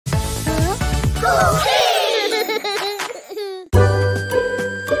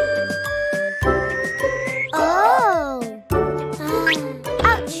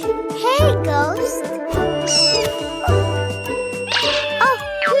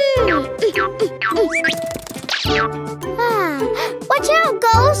Watch out,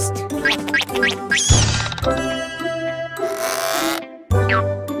 Ghost!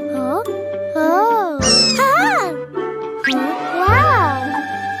 Huh? Oh! Ha! Wow!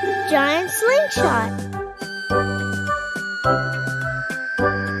 Giant slingshot!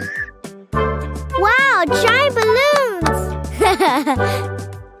 Wow! Giant balloons!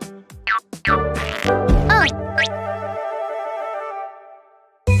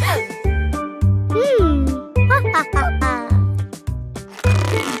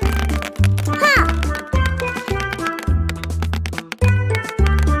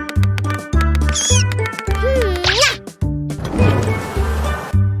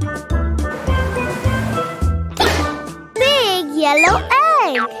 Yellow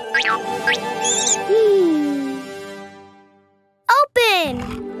egg. Open!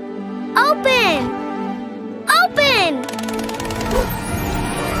 Open! Open!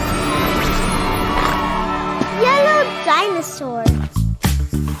 Yellow dinosaur.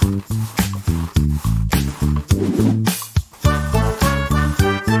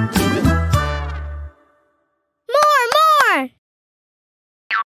 More!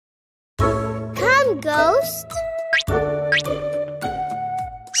 Come, Ghost.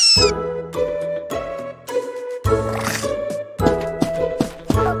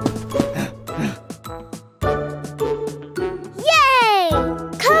 Yay!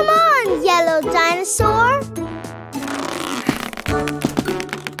 Come on, yellow dinosaur!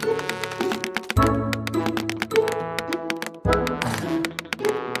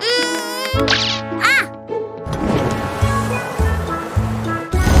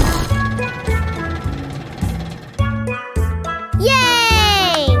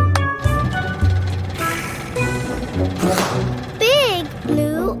 Yay! Big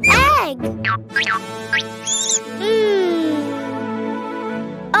blue egg.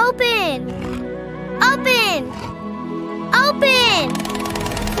 Open! Open! Open!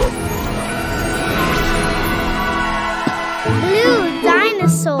 Blue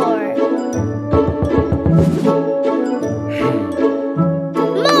dinosaur.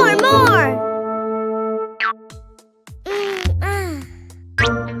 More!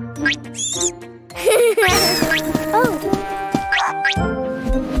 Oh!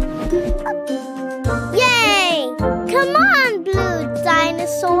 Yay! Come on, blue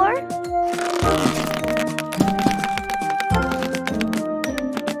dinosaur!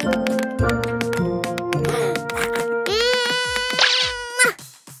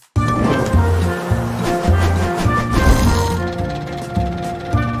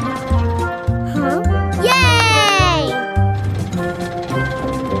 Huh? Yay!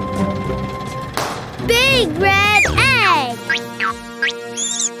 Big red egg!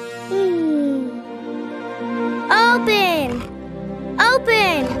 Open!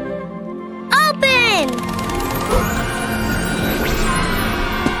 Open! Open!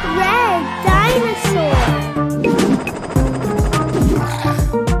 Red dinosaur!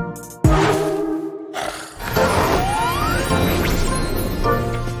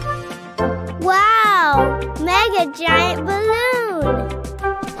 Wow! Mega giant balloon!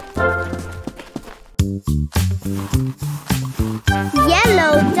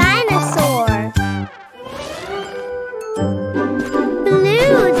 Yellow dinosaur.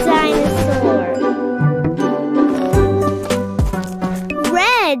 Blue dinosaur.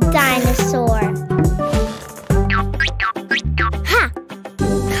 Red dinosaur. Ha!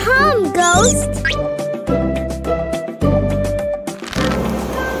 Come, Ghost.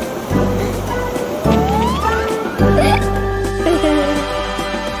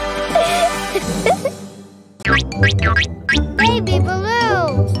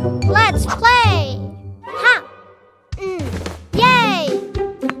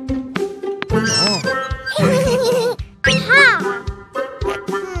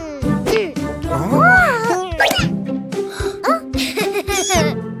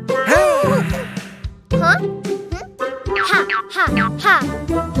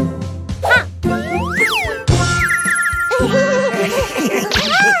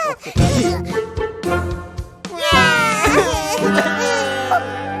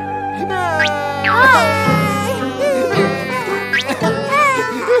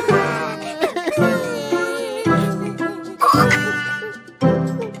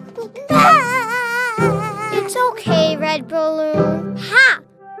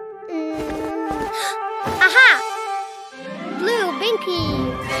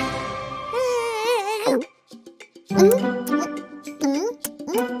 Ha!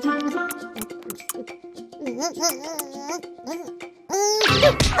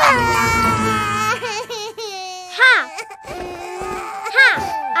 Ha!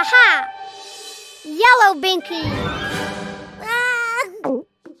 Aha! Yellow binky. Ha!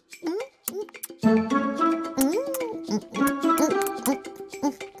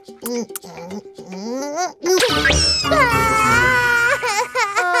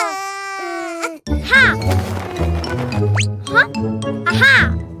 Huh? Aha!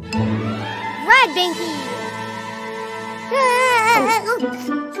 Red binky. Ah!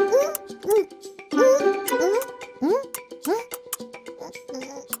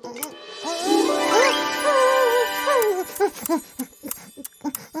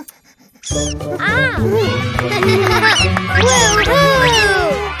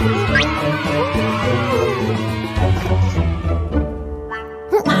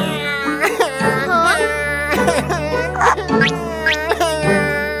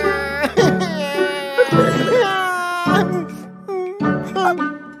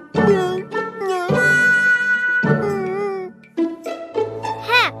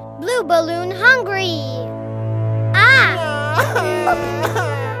 Ha! Blue balloon hungry. Ah!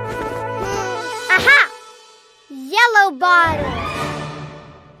 Aha! Yellow bottle.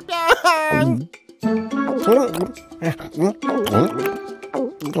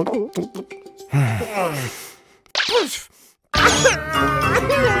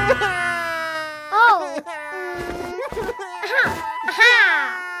 Oh! Aha! Aha!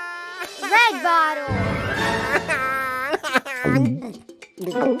 Red bottle.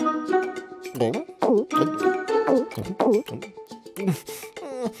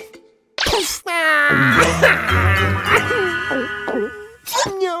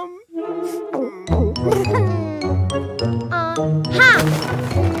 Ha!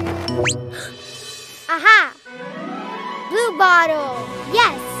 Aha! Blue bottle.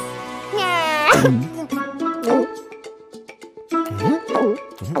 Yes.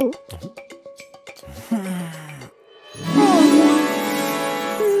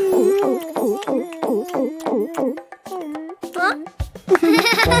 Huh?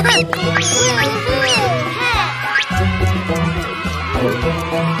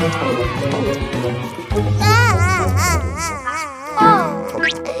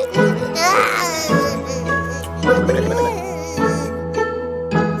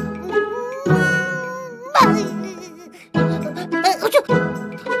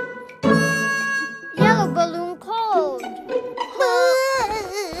 Yellow balloon cold.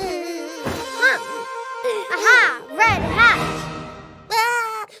 Huh? Aha! Red hat.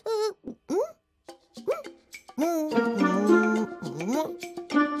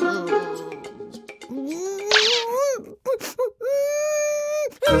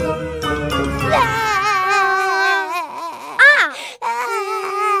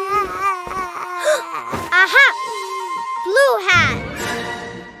 Aha! Blue hat.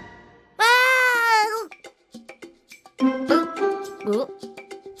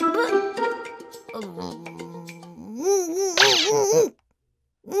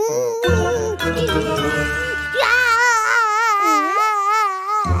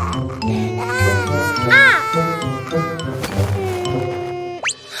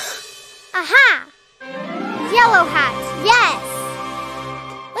 Aha! Yellow hat. Yes.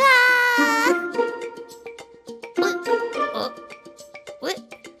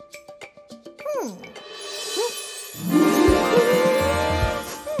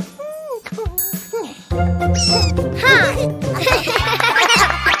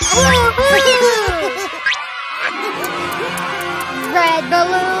 Red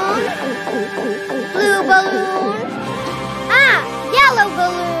balloon, blue balloon, yellow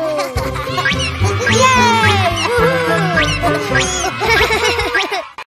balloon.